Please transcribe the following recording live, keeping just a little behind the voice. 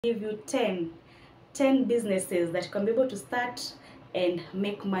Give you 10 businesses that you can be able to start and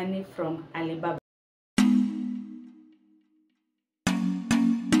make money from Alibaba.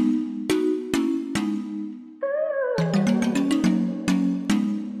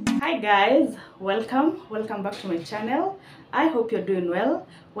 Hi guys, welcome back to my channel. I hope you're doing well.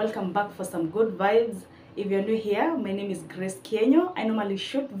 Welcome back for some good vibes. If you're new here, my name is Grace Kienyo. I normally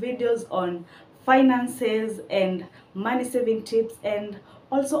shoot videos on finances and money saving tips and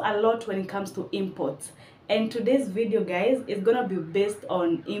also a lot when it comes to imports. And today's video, guys, is gonna be based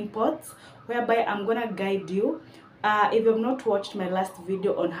on imports, whereby I'm gonna guide you. If you've not watched my last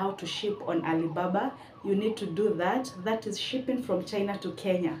video on how to ship on Alibaba, you need to do that. That is shipping from China to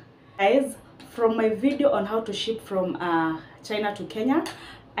Kenya. Guys, from my video on how to ship from China to Kenya,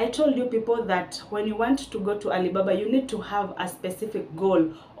 I told you people that when you want to go to Alibaba, you need to have a specific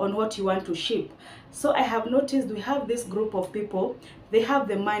goal on what you want to ship. So I have noticed we have this group of people, they have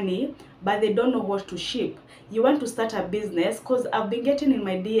the money, but they don't know what to ship. You want to start a business, because I've been getting in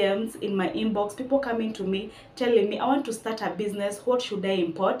my DMs, in my inbox, people coming to me, telling me, I want to start a business, what should I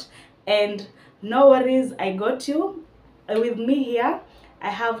import? And no worries, I got you. With me here, I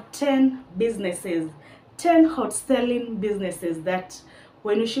have 10 businesses, 10 hot selling businesses that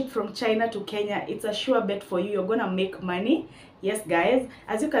when you ship from China to Kenya, it's a sure bet for you. You're gonna make money. Yes, guys.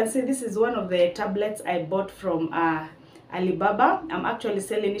 As you can see, this is one of the tablets I bought from Alibaba. I'm actually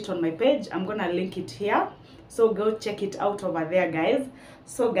selling it on my page. I'm gonna link it here. So go check it out over there, guys.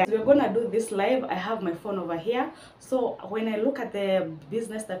 So guys, we're gonna do this live. I have my phone over here. So when I look at the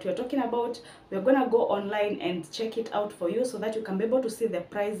business that we're talking about, we're gonna go online and check it out for you so that you can be able to see the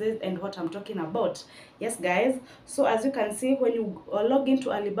prices and what I'm talking about. Yes, guys. So as you can see, when you log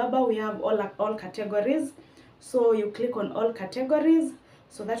into Alibaba, we have all categories. So you click on all categories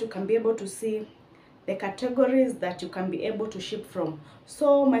so that you can be able to see the categories that you can be able to ship from.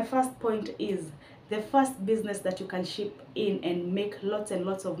 So my first point is the first business that you can ship in and make lots and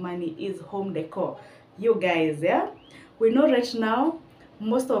lots of money is home decor. You guys, yeah, we know right now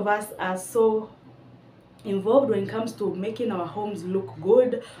most of us are so involved when it comes to making our homes look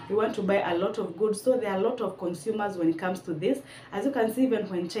good. We want to buy a lot of goods, so there are a lot of consumers when it comes to this. As you can see, even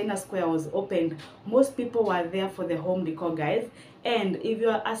when China Square was opened, most people were there for the home decor, guys. And if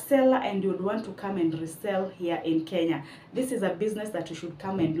you're a seller and you'd want to come and resell here in Kenya, this is a business that you should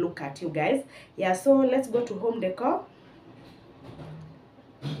come and look at, you guys. Yeah, so let's go to home decor.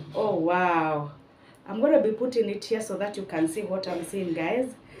 Oh wow, I'm going to be putting it here so that you can see what I'm seeing,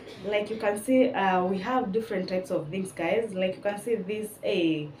 guys. Like you can see, we have different types of things, guys. Like you can see these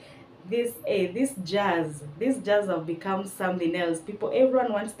jars have become something else.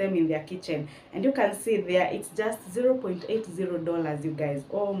 Everyone wants them in their kitchen, and you can see there it's just $0.80, you guys.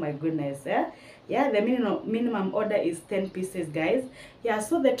 Oh my goodness. Yeah, the minimum order is 10 pieces, guys. Yeah,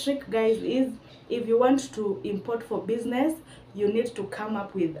 so the trick, guys, is if you want to import for business, you need to come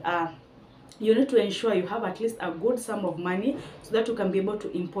up with you need to ensure you have at least a good sum of money so that you can be able to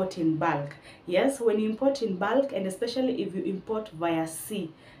import in bulk. Yes, when you import in bulk, and especially if you import via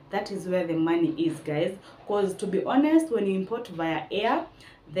sea, that is where the money is, guys. Because to be honest, when you import via air,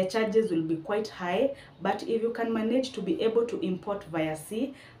 the charges will be quite high. But if you can manage to be able to import via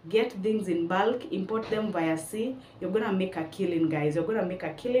sea, get things in bulk, import them via sea, you're gonna make a killing, guys. You're gonna make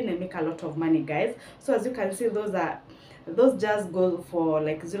a killing and make a lot of money, guys. So as you can see, those jars go for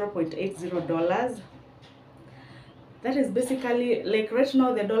like $0.80. That is basically, like right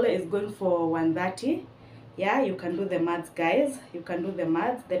now the dollar is going for 130. Yeah, you can do the maths, guys. You can do the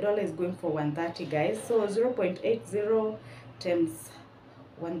maths. The dollar is going for 130, guys. So 0.80 times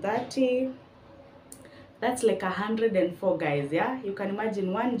 130, that's like 104, guys. Yeah, you can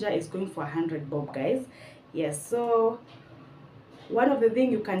imagine one jar is going for 100 bob, guys. Yes, so one of the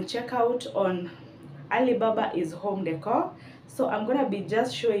things you can check out on Alibaba is home decor. So I'm gonna be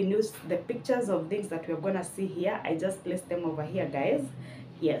just showing you the pictures of things that we're gonna see here. I just placed them over here, guys.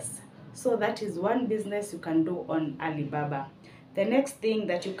 Yes, so that is one business you can do on Alibaba. The next thing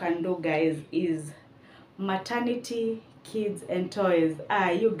that you can do, guys, is maternity, kids and toys.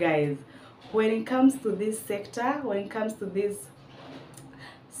 You guys, when it comes to this sector,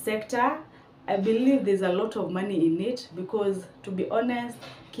 I believe there's a lot of money in it, because to be honest,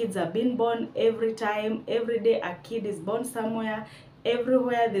 kids are being born every time. Every day a kid is born somewhere.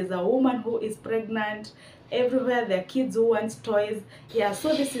 Everywhere there's a woman who is pregnant. Everywhere there are kids who want toys. Yeah,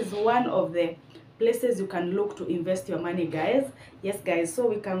 so this is one of the places you can look to invest your money, guys. Yes, guys, so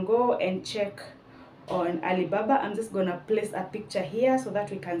we can go and check on Alibaba. I'm just gonna place a picture here so that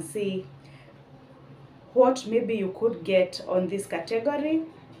we can see what maybe you could get on this category.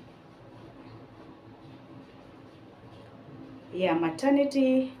 Yeah,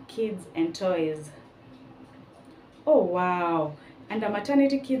 maternity, kids and toys. Oh wow. Under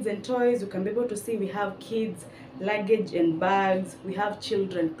maternity, kids and toys, you can be able to see we have kids luggage and bags, we have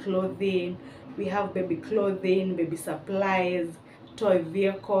children clothing, we have baby clothing, baby supplies, toy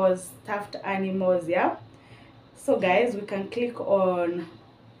vehicles, stuffed animals. Yeah, so guys, we can click on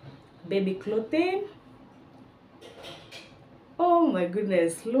baby clothing. Oh my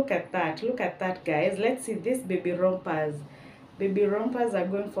goodness, look at that, look at that, guys. Let's see this baby rompers. Baby rompers are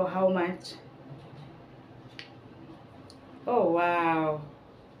going for how much? Oh wow,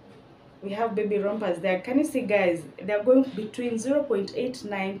 we have baby rompers there. Can you see, guys? They're going between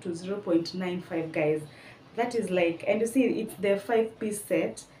 0.89 to 0.95, guys. That is like, and you see it's the 5-piece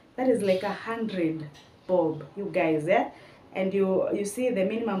set. That is like 100 bob, you guys. Yeah, and you see the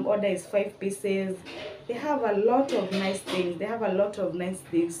minimum order is 5 pieces. They have a lot of nice things. They have a lot of nice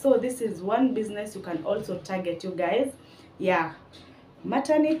things. So this is one business you can also target, you guys. Yeah,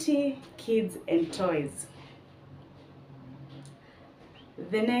 maternity, kids and toys.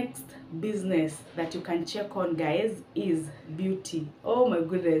 The next business that you can check on, guys, is beauty. Oh my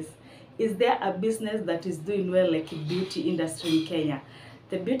goodness, is there a business that is doing well like beauty industry in Kenya?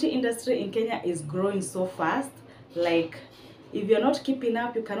 The beauty industry in Kenya is growing so fast. Like, if you're not keeping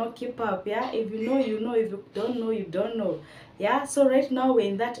up, you cannot keep up. Yeah, if you know, you know. If you don't know, you don't know. Yeah, so right now we're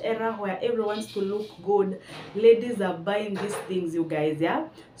in that era where everyone wants to look good. Ladies are buying these things, you guys. Yeah,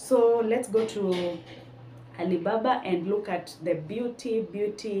 so let's go to Alibaba and look at the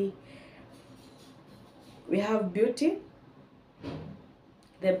beauty. We have beauty,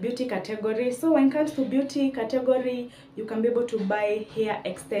 the beauty category. So when it comes to beauty category, you can be able to buy hair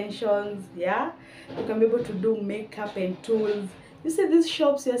extensions. Yeah, you can be able to do makeup and tools. You see these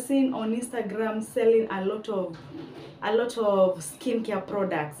shops you're seeing on Instagram selling a lot of skincare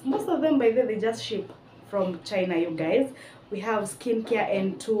products. Most of them, by the way, they just ship from China, you guys. We have skincare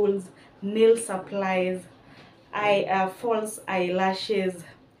and tools, nail supplies, false eyelashes,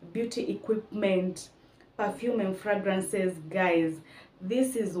 beauty equipment, perfume and fragrances. Guys,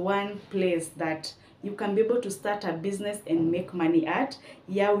 this is one place that you can be able to start a business and make money at.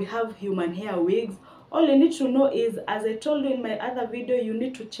 Yeah, we have human hair wigs. All you need to know is, as I told you in my other video, you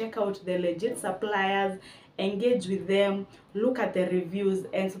need to check out the legit suppliers, engage with them, look at the reviews,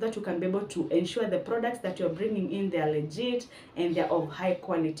 and so that you can be able to ensure the products that you're bringing in, they are legit and they're of high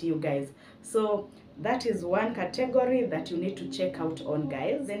quality, you guys. So that is one category that you need to check out on,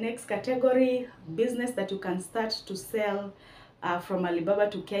 guys. The next category, business that you can start to sell from Alibaba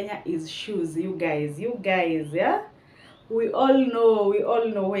to Kenya, is shoes, you guys. Yeah, we all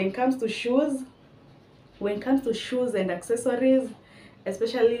know when it comes to shoes, and accessories,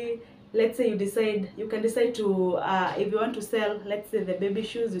 especially, let's say you can decide to if you want to sell, let's say, the baby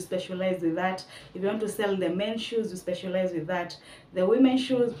shoes, you specialize with that. If you want to sell the men's shoes, you specialize with that. The women's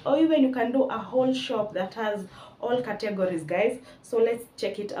shoes, or even you can do a whole shop that has all categories, guys. So let's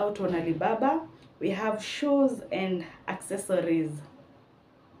check it out on Alibaba. We have shoes and accessories.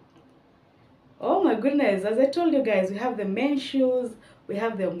 Oh my goodness, as I told you guys, we have the men's shoes, we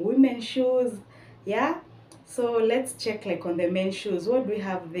have the women's shoes. Yeah, so let's check like on the men's shoes. What do we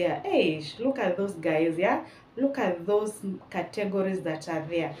have there? Hey, look at those, guys. Yeah, look at those categories that are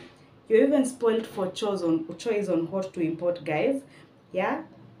there. You're even spoiled for choice on what to import, guys. Yeah,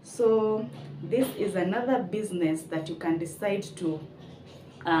 so this is another business that you can decide to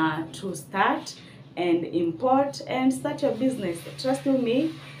start and import and start your business. Trust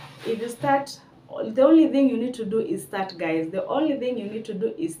me, if you start, the only thing you need to do is start, guys. The only thing you need to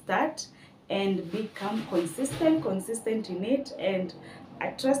do is start and become consistent in it. And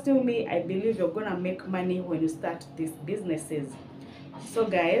trust me, I believe you're gonna make money when you start these businesses. So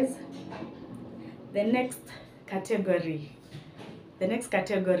guys, the next category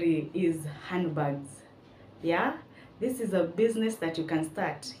is handbags. Yeah, this is a business that you can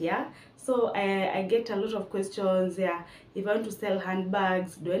start. Yeah, so I get a lot of questions. Yeah, if I want to sell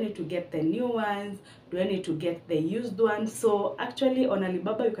handbags, do I need to get the new ones? Do I need to get the used ones? So actually on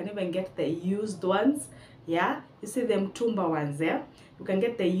Alibaba you can even get the used ones. Yeah, you see them Tumba ones. Yeah, you can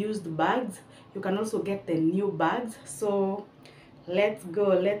get the used bags, you can also get the new bags. So let's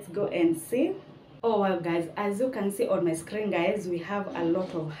go and see. Oh well, guys, as you can see on my screen, guys, we have a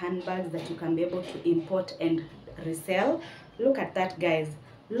lot of handbags that you can be able to import and resell. Look at that, guys.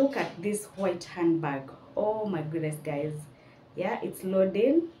 Look at this white handbag. Oh my goodness, guys. Yeah, it's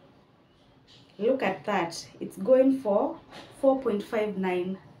loading. Look at that. It's going for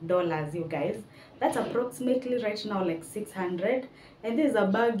 $4.59, you guys. That's approximately right now like 600. And this is a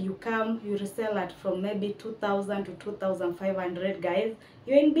bag you resell at from maybe 2,000 to 2,500, guys.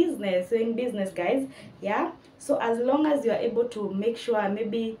 You're in business, guys. Yeah. So as long as you're able to make sure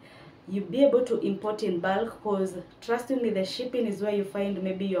maybe you be able to import in bulk, because trust me, the shipping is where you find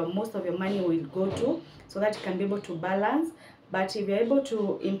maybe most of your money will go to, so that you can be able to balance. But if you're able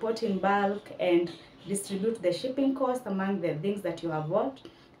to import in bulk and distribute the shipping cost among the things that you have bought,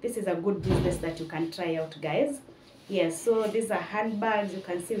 this is a good business that you can try out, guys. Yes, so these are handbags. You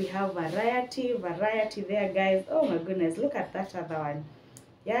can see we have variety there, guys. Oh my goodness, look at that other one.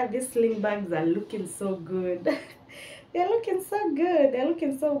 Yeah, these sling bags are looking so good. They're looking so good. They're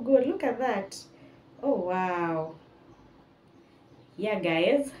looking so good. Look at that. Oh, wow. Yeah,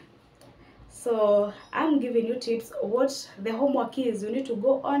 guys. So I'm giving you tips. What the homework is, you need to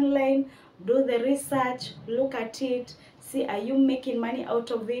go online, do the research, look at it, see are you making money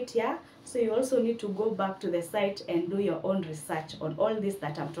out of it. Yeah, so you also need to go back to the site and do your own research on all this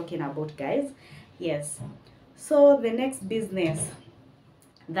that I'm talking about, guys. Yes, so the next business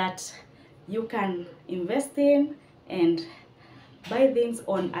that you can invest in and buy things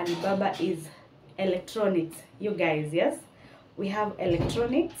on Alibaba is electronics, you guys. Yes, we have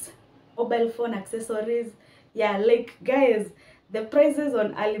electronics, mobile phone accessories. Yeah, like guys, the prices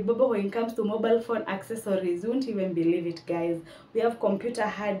on Alibaba when it comes to mobile phone accessories, you won't even believe it, guys. We have computer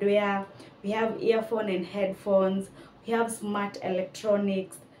hardware, we have earphone and headphones, we have smart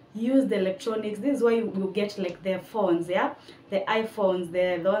electronics, used electronics. This is why you get like their phones, yeah, the iPhones,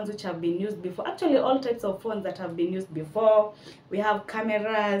 the ones which have been used before. Actually all types of phones that have been used before. We have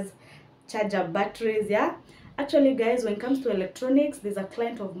cameras, charger batteries. Yeah, actually guys, when it comes to electronics, there's a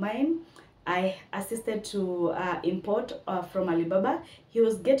client of mine I assisted to import from Alibaba. He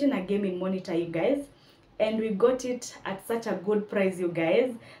was getting a gaming monitor, you guys, and we got it at such a good price, you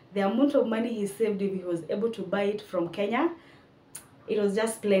guys. The amount of money he saved if he was able to buy it from Kenya, it was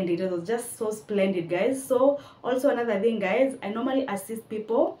just splendid. It was just so splendid, guys. So also another thing, guys, I normally assist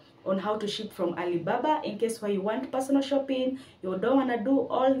people on how to ship from Alibaba in case where you want personal shopping, you don't want to do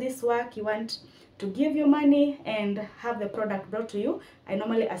all this work, you want to give you money and have the product brought to you. I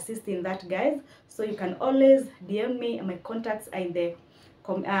normally assist in that, guys. So you can always DM me. My contacts are in the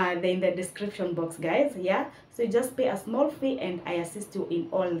in the description box, guys. Yeah, so you just pay a small fee and I assist you in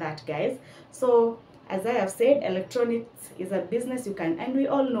all that, guys. So as I have said, electronics is a business you can, and we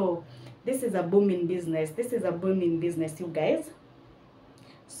all know this is a booming business. This is a booming business, you guys.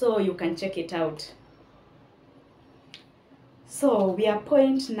 So you can check it out. So we are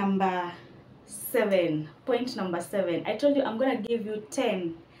point number 7. Point number 7. I told you I'm gonna give you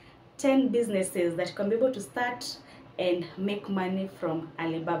 10 businesses that you can be able to start and make money from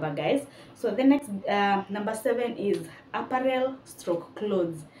Alibaba, guys. So the next number 7 is apparel stroke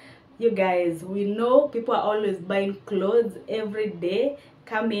clothes. You guys, we know people are always buying clothes every day.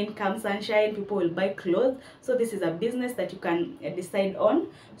 Come in, come sunshine, people will buy clothes. So this is a business that you can decide on.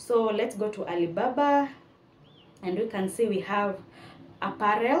 So let's go to Alibaba and we can see we have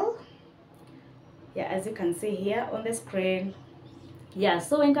apparel. Yeah, as you can see here on the screen. Yeah,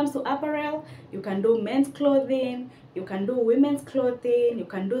 so when it comes to apparel, you can do men's clothing, you can do women's clothing, you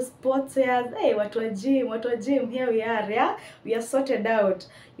can do sportswear. Hey, what a gym, here we are. Yeah, we are sorted out.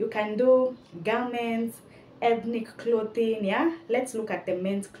 You can do garments, ethnic clothing. Yeah, let's look at the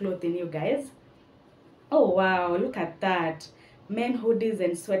men's clothing, you guys. Oh wow, look at that. Men hoodies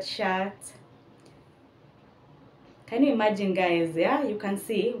and sweatshirts. Can you imagine, guys? Yeah, you can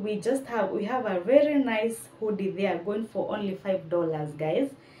see we have a very nice hoodie there going for only $5,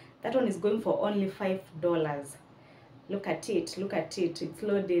 guys. That one is going for only $5. Look at it, it's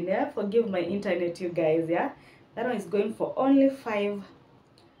loading. Yeah, forgive my internet, you guys. Yeah, that one is going for only 8.50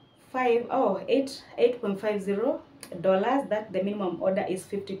 dollars. That the minimum order is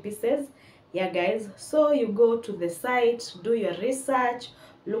 50 pieces. Yeah, guys, so you go to the site, do your research,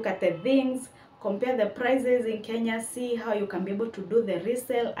 look at the things, compare the prices in Kenya, see how you can be able to do the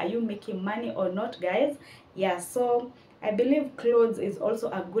resale. Are you making money or not, guys? Yeah, so I believe clothes is also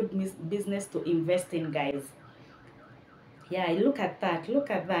a good business to invest in, guys. Yeah, look at that.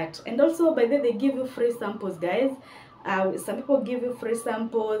 And also, by the way, they give you free samples, guys. Some people give you free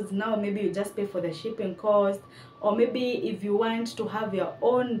samples. Now maybe you just pay for the shipping cost, or maybe if you want to have your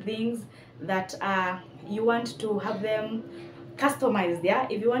own things that you want to have them customized. Yeah,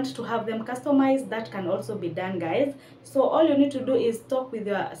 if you want to have them customized, that can also be done, guys. So all you need to do is talk with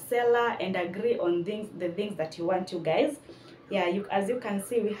your seller and agree on the things that you want, you guys. Yeah, as you can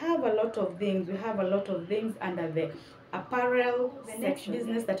see, we have a lot of things under the apparel. The next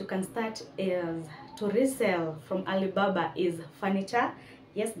business that you can start is to resell from Alibaba is furniture.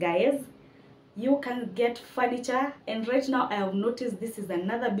 Yes guys, you can get furniture, and right now I have noticed this is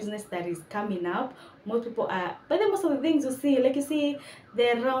another business that is coming up. Most people are, but then most of the things you see, like you see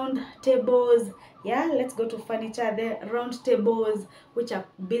the round tables, yeah, let's go to furniture, the round tables which are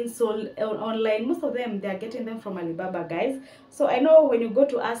being sold online, most of them they are getting them from Alibaba guys. So I know when you go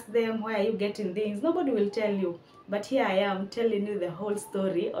to ask them where are you getting things, nobody will tell you, but here I am telling you the whole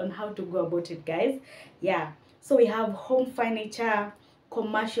story on how to go about it guys. Yeah, so we have home furniture,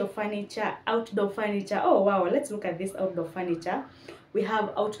 commercial furniture, outdoor furniture. Oh wow, let's look at this outdoor furniture. We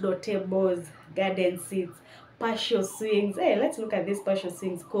have outdoor tables, garden seats, patio swings. Hey, let's look at these patio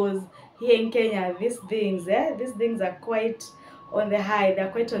swings, because here in Kenya these things are quite on the high. They're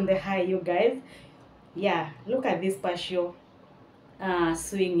quite on the high, you guys. Yeah, look at this patio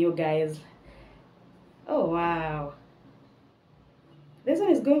swing, you guys. Oh wow, this one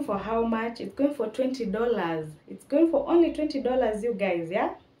is going for how much? It's going for $20. It's going for only $20, you guys.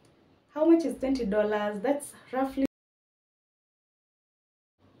 Yeah, how much is $20? That's roughly,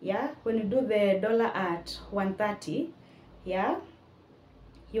 yeah, when you do the dollar at 130, yeah,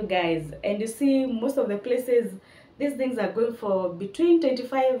 you guys, and you see most of the places these things are going for between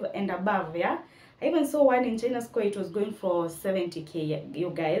 25 and above. Yeah, I even saw one in China Square, it was going for 70k,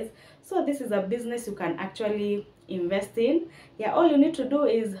 you guys. So this is a business you can actually invest in. Yeah, all you need to do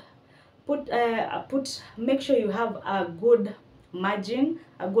is make sure you have a good margin,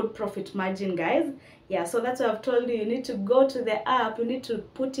 a good profit margin guys. Yeah, so that's why I've told you, you need to go to the app, you need to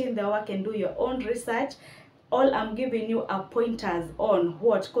put in the work and do your own research. All I'm giving you are pointers on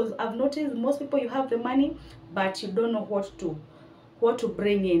what, because I've noticed most people, you have the money but you don't know what to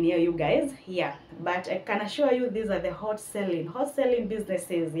bring in here, you guys. Yeah, but I can assure you these are the hot selling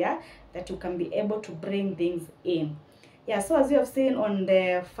businesses, yeah, that you can be able to bring things in. Yeah, so as you have seen on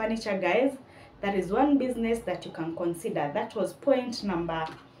the furniture guys, that is one business that you can consider. That was point number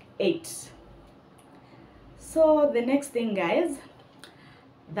 8. So the next thing guys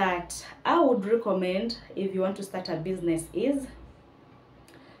that I would recommend if you want to start a business is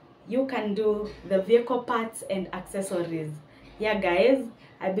you can do the vehicle parts and accessories. Yeah guys,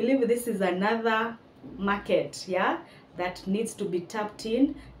 I believe this is another market, yeah, that needs to be tapped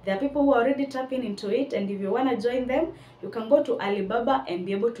in. There are people who are already tapping into it, and if you want to join them, you can go to Alibaba and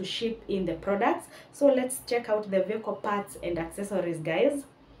be able to ship in the products. So let's check out the vehicle parts and accessories guys.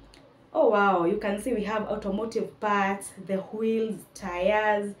 Oh wow, you can see we have automotive parts, the wheels,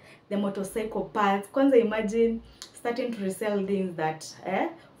 tires, the motorcycle parts. Kwanza imagine starting to resell things that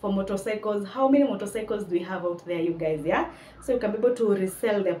for motorcycles. How many motorcycles do we have out there, you guys? Yeah, so you can be able to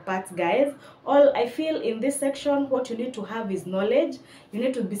resell the parts guys. All I feel in this section, what you need to have is knowledge. You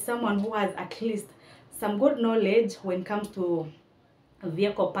need to be someone who has at least some good knowledge when it comes to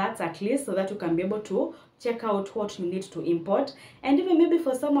vehicle parts, at least, so that you can be able to check out what you need to import. And even maybe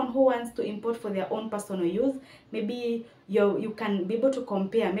for someone who wants to import for their own personal use, maybe you can be able to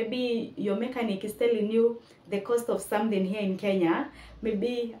compare. Maybe your mechanic is telling you the cost of something here in Kenya,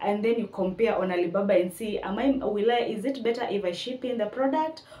 maybe, and then you compare on Alibaba and see, is it better if I ship in the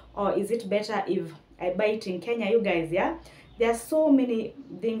product, or is it better if I buy it in Kenya, you guys? Yeah, there are so many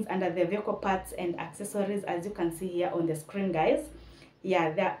things under the vehicle parts and accessories, as you can see here on the screen guys.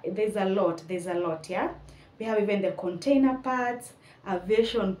 Yeah, there's a lot, yeah. We have even the container parts,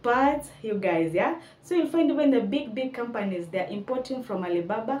 aviation parts, you guys. Yeah, so you'll find even the big companies, they're importing from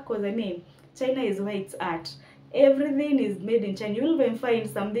Alibaba, because I mean China is where it's at. Everything is made in China. You'll even find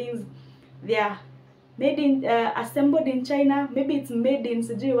some things they are made in assembled in China. Maybe it's made in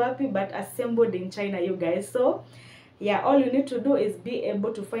sijui wapi, but assembled in China, you guys. So yeah, all you need to do is be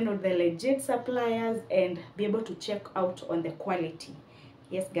able to find out the legit suppliers and be able to check out on the quality.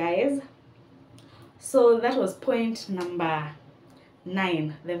 Yes guys, so that was point number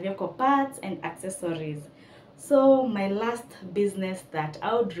 9, the vehicle parts and accessories. So my last business that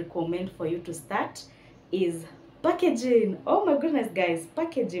I would recommend for you to start is packaging. Oh my goodness guys,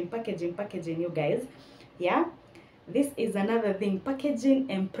 packaging, you guys. Yeah, this is another thing,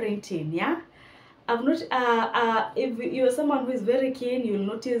 packaging and printing. Yeah, I've not if you're someone who is very keen, you'll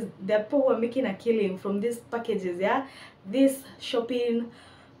notice there are people who are making a killing from these packages. Yeah, these shopping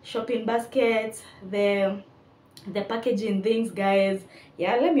baskets, the packaging things guys.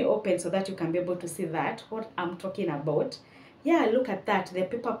 Yeah, let me open so that you can be able to see that what I'm talking about. Yeah, look at that, the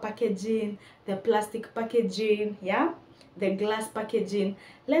paper packaging, the plastic packaging, yeah, the glass packaging.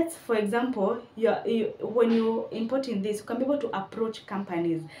 Let's, for example, when you importing this, you can be able to approach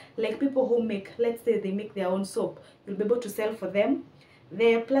companies like people who make, let's say they make their own soap. You'll be able to sell for them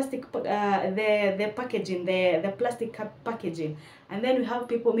the plastic the packaging, the plastic packaging. And then we have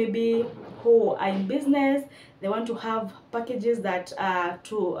people maybe who are in business, they want to have packages that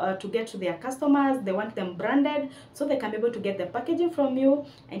to get to their customers, they want them branded, so they can be able to get the packaging from you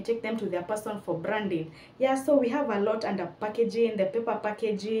and take them to their person for branding. Yeah, so we have a lot under packaging, the paper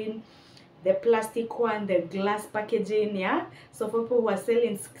packaging, the plastic one, the glass packaging. Yeah, so for people who are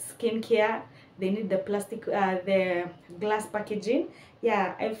selling skincare, they need the plastic the glass packaging.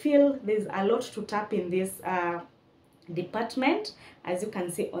 Yeah, I feel there's a lot to tap in this department, as you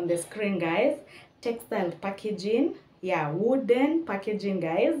can see on the screen, guys. Textile packaging, yeah, wooden packaging,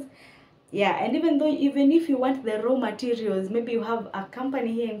 guys. Yeah, and even if you want the raw materials, maybe you have a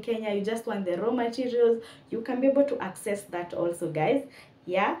company here in Kenya, you just want the raw materials, you can be able to access that also, guys.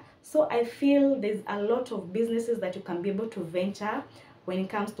 Yeah, so I feel there's a lot of businesses that you can be able to venture when it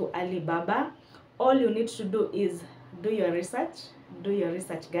comes to Alibaba. All you need to do is do your research. Do your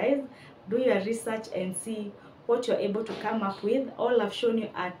research, guys. Do your research and see what you're able to come up with. All I've shown you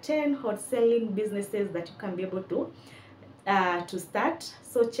are 10 hot selling businesses that you can be able to start.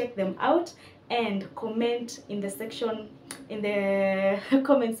 So check them out and comment in the section, in the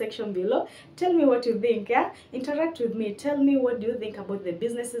comment section below. Tell me what you think. Yeah, interact with me. Tell me, what do you think about the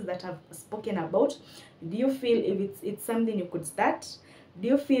businesses that I've spoken about? Do you feel if it's something you could start? Do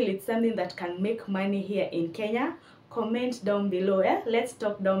you feel it's something that can make money here in Kenya? Comment down below. Yeah, let's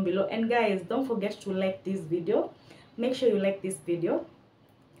talk down below. And guys, don't forget to like this video. Make sure you like this video.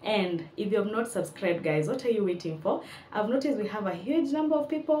 And if you have not subscribed, guys, what are you waiting for? I've noticed we have a huge number of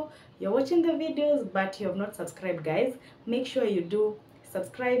people, you're watching the videos, but you have not subscribed, guys. Make sure you do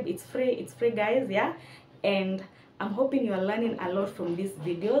subscribe. It's free, guys. Yeah, and I'm hoping you are learning a lot from these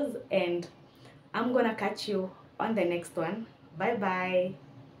videos, and I'm gonna catch you on the next one. Bye bye.